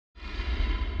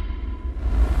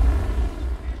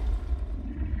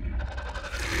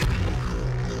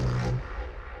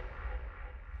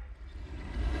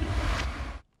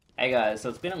Hey guys, so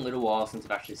it's been a little while since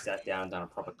I've actually sat down and done a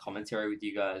proper commentary with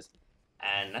you guys,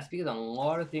 and that's because a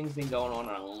lot of things have been going on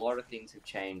and a lot of things have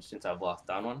changed since I've last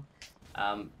done one.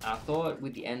 I thought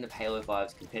with the end of Halo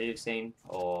 5's competitive scene,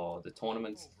 or the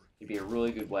tournaments, it'd be a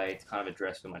really good way to kind of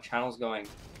address where my channel's going,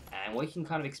 and what you can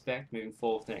kind of expect moving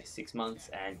forward for the next 6 months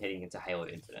and heading into Halo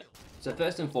Infinite. So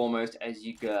first and foremost, as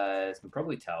you guys can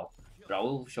probably tell, but I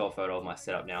will show a photo of my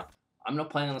setup now, I'm not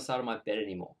playing on the side of my bed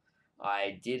anymore.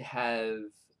 I did have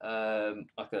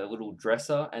like a little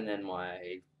dresser and then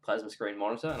my plasma screen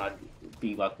monitor, and I'd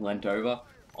be like leant over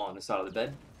on the side of the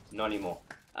bed. Not anymore.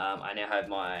 I now have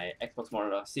my Xbox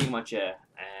monitor sitting in my chair,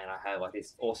 and I have like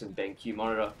this awesome BenQ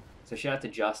monitor. So shout out to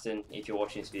Justin, if you're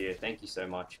watching this video, thank you so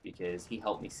much, because he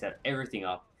helped me set everything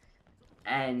up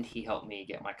and he helped me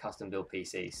get my custom built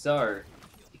PC. So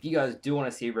if you guys do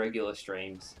want to see regular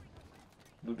streams,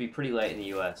 it would be pretty late in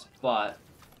the US, but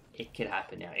it could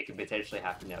happen now. It could potentially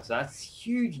happen now. So that's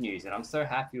huge news, and I'm so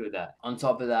happy with that. On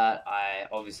top of that, I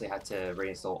obviously had to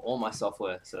reinstall all my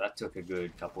software, so that took a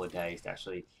good couple of days to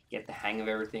actually get the hang of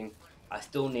everything. I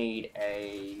still need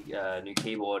a new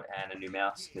keyboard and a new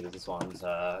mouse, because this one's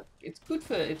it's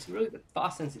really good,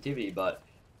 fast sensitivity, but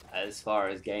as far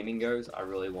as gaming goes, I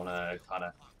really want to kind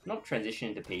of not transition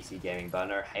into PC gaming, but I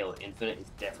know Halo Infinite is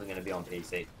definitely going to be on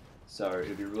PC. So it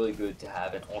would be really good to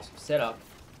have an awesome setup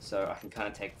so I can kind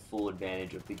of take full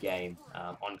advantage of the game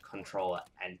on controller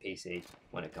and PC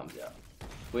when it comes out.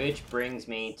 Which brings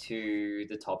me to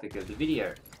the topic of the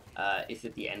video. It's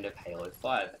at the end of Halo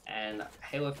 5, and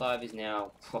Halo 5 is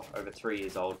now over 3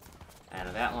 years old, and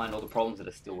I've outlined all the problems that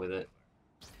are still with it.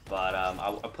 But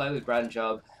I played with Brad and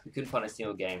Jub. We couldn't find a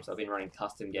single game, so I've been running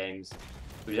custom games,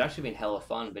 which has actually been hella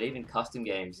fun. But even custom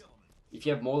games, if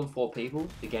you have more than 4 people,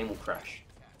 the game will crash.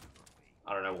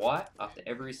 I don't know why. After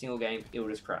every single game, it will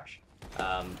just crash.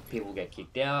 People get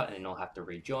kicked out and then they'll have to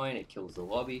rejoin. It kills the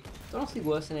lobby. It's honestly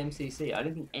worse than MCC. I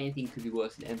didn't think anything could be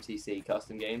worse than MCC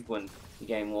custom games when the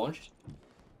game launched.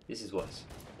 This is worse.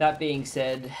 That being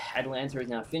said, Atlanta is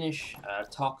now finished.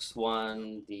 Tox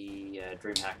won the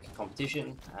DreamHack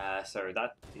competition, so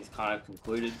that is kind of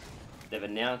concluded. They've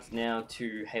announced now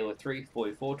 2 Halo 3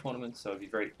 44 tournaments, so it'll be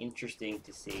very interesting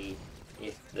to see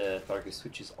if the focus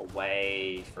switches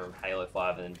away from Halo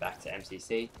 5 and then back to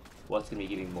MCC. What's going to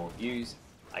be giving more views?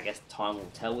 I guess time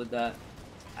will tell with that.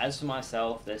 As for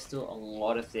myself, there's still a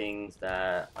lot of things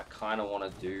that I kind of want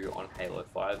to do on Halo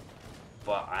 5,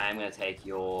 but I am going to take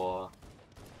your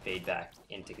feedback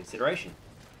into consideration.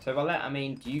 So by that I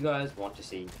mean, do you guys want to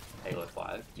see Halo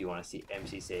 5? Do you want to see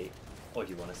MCC? Or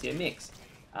do you want to see a mix?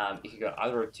 You could go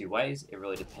either of 2 ways. It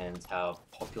really depends how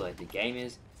popular the game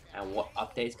is and what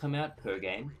updates come out per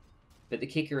game. But the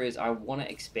kicker is I want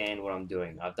to expand what I'm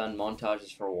doing. I've done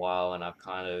montages for a while and I've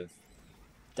kind of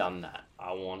done that.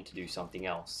 I want to do something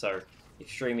else. So if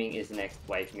streaming is the next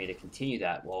way for me to continue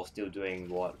that while still doing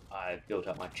what I've built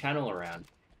up my channel around,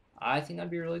 I think that'd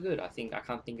be really good. I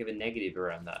can't think of a negative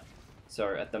around that.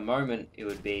 So at the moment, it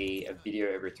would be a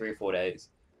video every 3 or 4 days.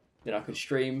 Then I could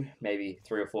stream maybe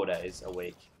 3 or 4 days a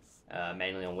week,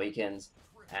 mainly on weekends.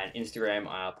 And Instagram,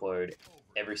 I upload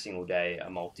every single day a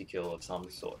multi-kill of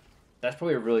some sort. That's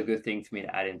probably a really good thing for me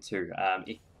to add in too.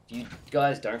 If you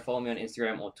guys don't follow me on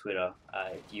Instagram or Twitter,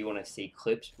 if you want to see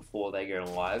clips before they go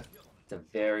live, it's a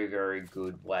very, very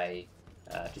good way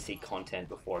to see content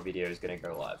before a video is going to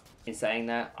go live. In saying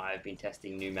that, I've been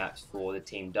testing new maps for the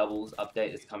Team Doubles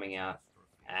update that's coming out,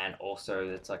 and also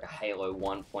it's like a Halo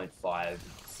 1.5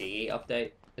 CE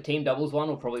update. The Team Doubles one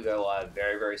will probably go live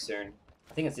very, very soon.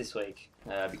 I think it's this week,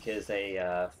 because they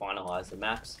finalized the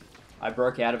maps. I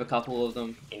broke out of a couple of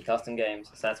them in custom games,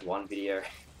 so that's one video.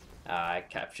 I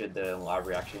captured the live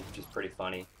reaction, which is pretty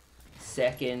funny.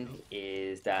 Second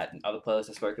is that other playlist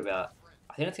I spoke about,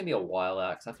 I think it's going to be a while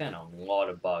out because I found a lot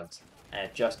of bugs, and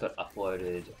it just got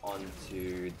uploaded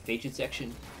onto the featured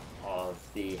section of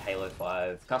the Halo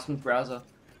 5 customs browser.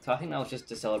 So I think that was just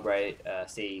to celebrate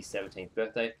CE's 17th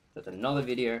birthday. That's another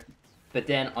video. But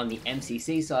then on the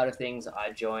MCC side of things,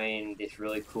 I joined this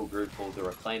really cool group called the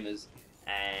Reclaimers,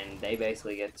 and they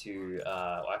basically get to,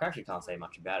 well, I actually can't say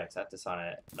much about it because I have to sign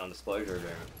a non-disclosure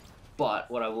agreement.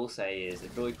 But what I will say is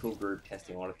it's a really cool group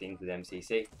testing a lot of things with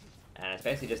MCC, and it's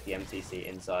basically just the MCC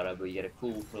Insider, but you get a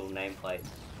cool little nameplate,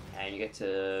 and you get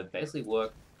to basically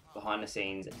work behind the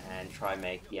scenes and try and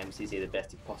make the MCC the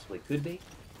best it possibly could be.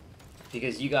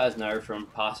 Because you guys know from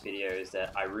past videos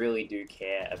that I really do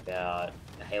care about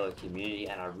the Halo community,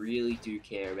 and I really do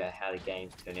care about how the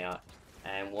games turn out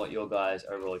and what your guys'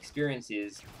 overall experience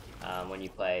is when you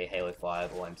play Halo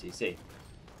 5 or MCC.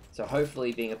 So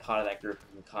hopefully being a part of that group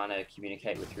can kind of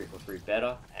communicate with 343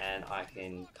 better, and I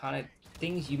can kind of,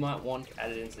 things you might want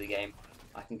added into the game,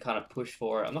 I can kind of push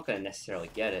for it. I'm not going to necessarily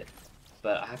get it,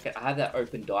 but I have that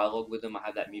open dialogue with them. I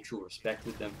have that mutual respect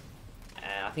with them,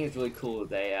 and I think it's really cool that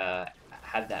they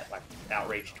have that like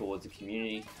outreach towards the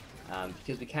community,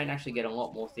 because we can actually get a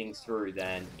lot more things through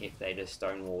than if they just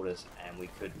stonewalled us and we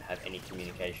couldn't have any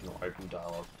communication or open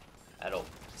dialogue at all.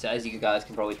 So as you guys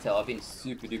can probably tell, I've been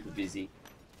super duper busy.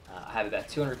 I have about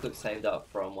 200 clips saved up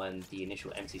from when the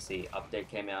initial MCC update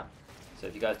came out. So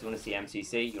if you guys do want to see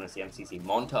MCC, you want to see MCC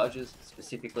montages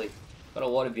specifically, got a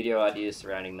lot of video ideas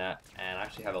surrounding that, and I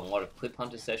actually have a lot of clip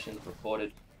hunter sessions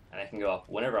recorded, and I can go up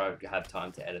whenever I have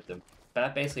time to edit them. But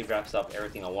that basically wraps up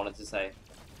everything I wanted to say.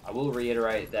 I will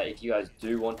reiterate that if you guys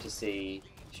do want to see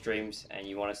streams and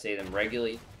you want to see them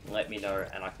regularly, let me know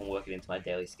and I can work it into my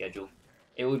daily schedule.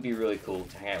 It would be really cool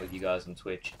to hang out with you guys on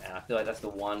Twitch, and I feel like that's the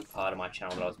one part of my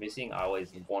channel that I was missing. I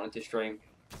always wanted to stream,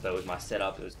 but with my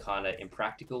setup it was kind of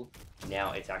impractical.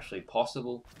 Now it's actually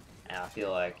possible, and I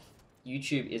feel like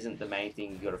YouTube isn't the main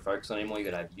thing you got to focus on anymore. You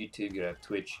got to have YouTube, you got to have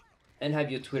Twitch, and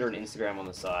have your Twitter and Instagram on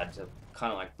the side to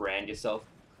kind of like brand yourself.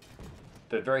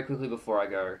 But very quickly before I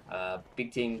go,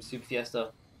 Big Team Super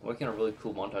Fiesta, I'm working on a really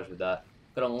cool montage with that.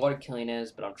 Got a lot of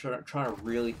Killionaires, but I'm trying to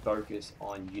really focus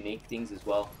on unique things as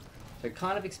well. So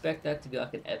kind of expect that to be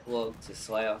like an epilogue to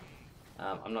Slayer.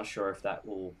 I'm not sure if that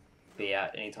will be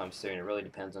out anytime soon. It really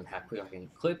depends on how quick I can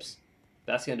get clips.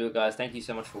 But that's going to do it, guys. Thank you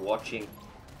so much for watching.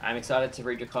 I'm excited to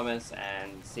read your comments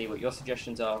and see what your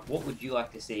suggestions are. What would you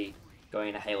like to see going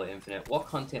into Halo Infinite? What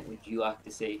content would you like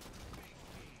to see?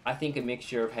 I think a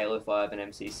mixture of Halo 5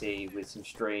 and MCC with some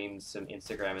streams, some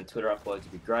Instagram and Twitter uploads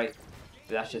would be great.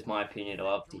 But that's just my opinion. I'd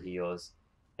love to hear yours.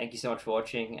 Thank you so much for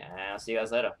watching, and I'll see you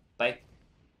guys later. Bye.